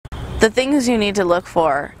The things you need to look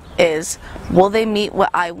for is, will they meet what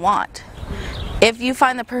I want? If you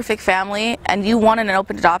find the perfect family and you want an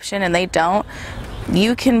open adoption and they don't,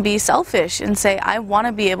 you can be selfish and say, I want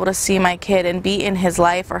to be able to see my kid and be in his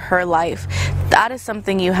life or her life. That is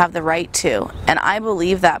something you have the right to, and I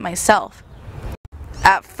believe that myself.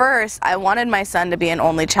 At first, I wanted my son to be an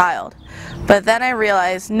only child, but then I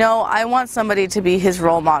realized, no, I want somebody to be his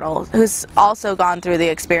role model who's also gone through the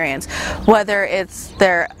experience, whether it's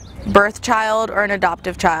their birth child or an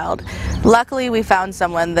adoptive child. Luckily, we found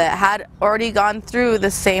someone that had already gone through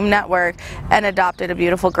the same network and adopted a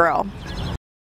beautiful girl.